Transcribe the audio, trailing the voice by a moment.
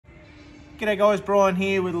G'day guys, Brian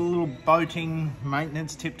here with a little boating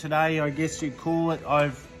maintenance tip today, I guess you'd call it.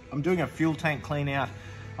 I'm doing a fuel tank clean out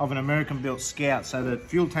of an American built Scout. So the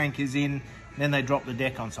fuel tank is in, then they drop the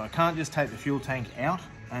deck on. So I can't just take the fuel tank out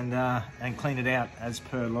and clean it out as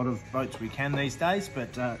per a lot of boats we can these days.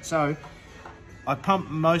 But so I pump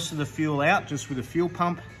most of the fuel out just with a fuel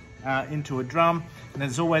pump into a drum. And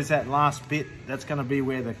there's always that last bit that's going to be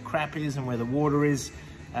where the crap is and where the water is.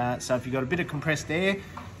 So if you've got a bit of compressed air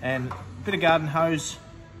and a bit of garden hose,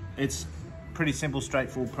 it's pretty simple,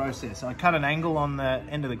 straightforward process. I cut an angle on the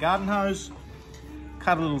end of the garden hose,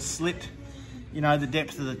 cut a little slit, you know, the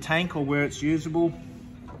depth of the tank or where it's usable,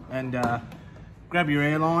 and grab your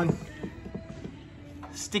airline,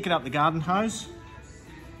 stick it up the garden hose,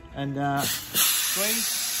 and squeeze,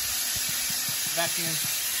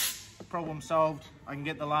 vacuum, problem solved. I can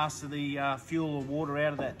get the last of the fuel or water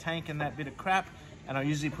out of that tank and that bit of crap, and I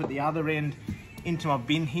usually put the other end into my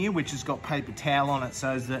bin here, which has got paper towel on it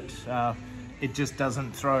so that it just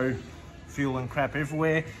doesn't throw fuel and crap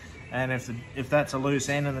everywhere. And if that's a loose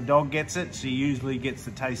end and the dog gets it, she usually gets the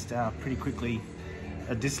taste pretty quickly,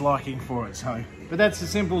 a disliking for it. So, but that's a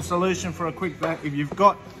simple solution for a quick vac. If you've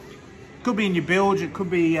got, could be in your bilge, it could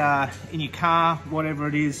be in your car, whatever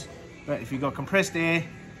it is. But if you've got compressed air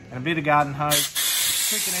and a bit of garden hose,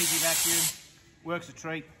 quick and easy vacuum, works a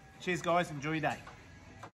treat. Cheers guys, enjoy your day.